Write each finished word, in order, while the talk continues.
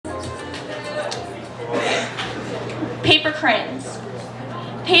Paper crayons,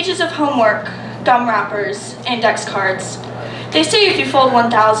 pages of homework, gum wrappers, index cards. They say if you fold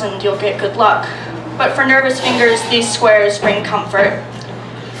 1,000, you'll get good luck. But for nervous fingers, these squares bring comfort.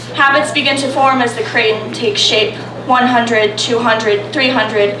 Habits begin to form as the crayon takes shape. 100, 200,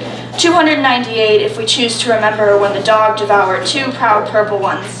 300, 298 if we choose to remember when the dog devoured 2 proud purple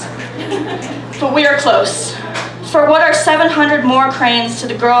ones. But we are close. For what are 700 more crayons to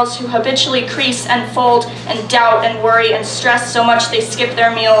the girls who habitually crease and fold and doubt and worry and stress so much they skip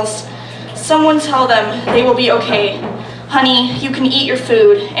their meals? Someone tell them they will be okay. Honey, you can eat your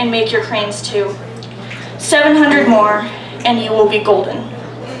food and make your crayons too. 700 more, and you will be golden.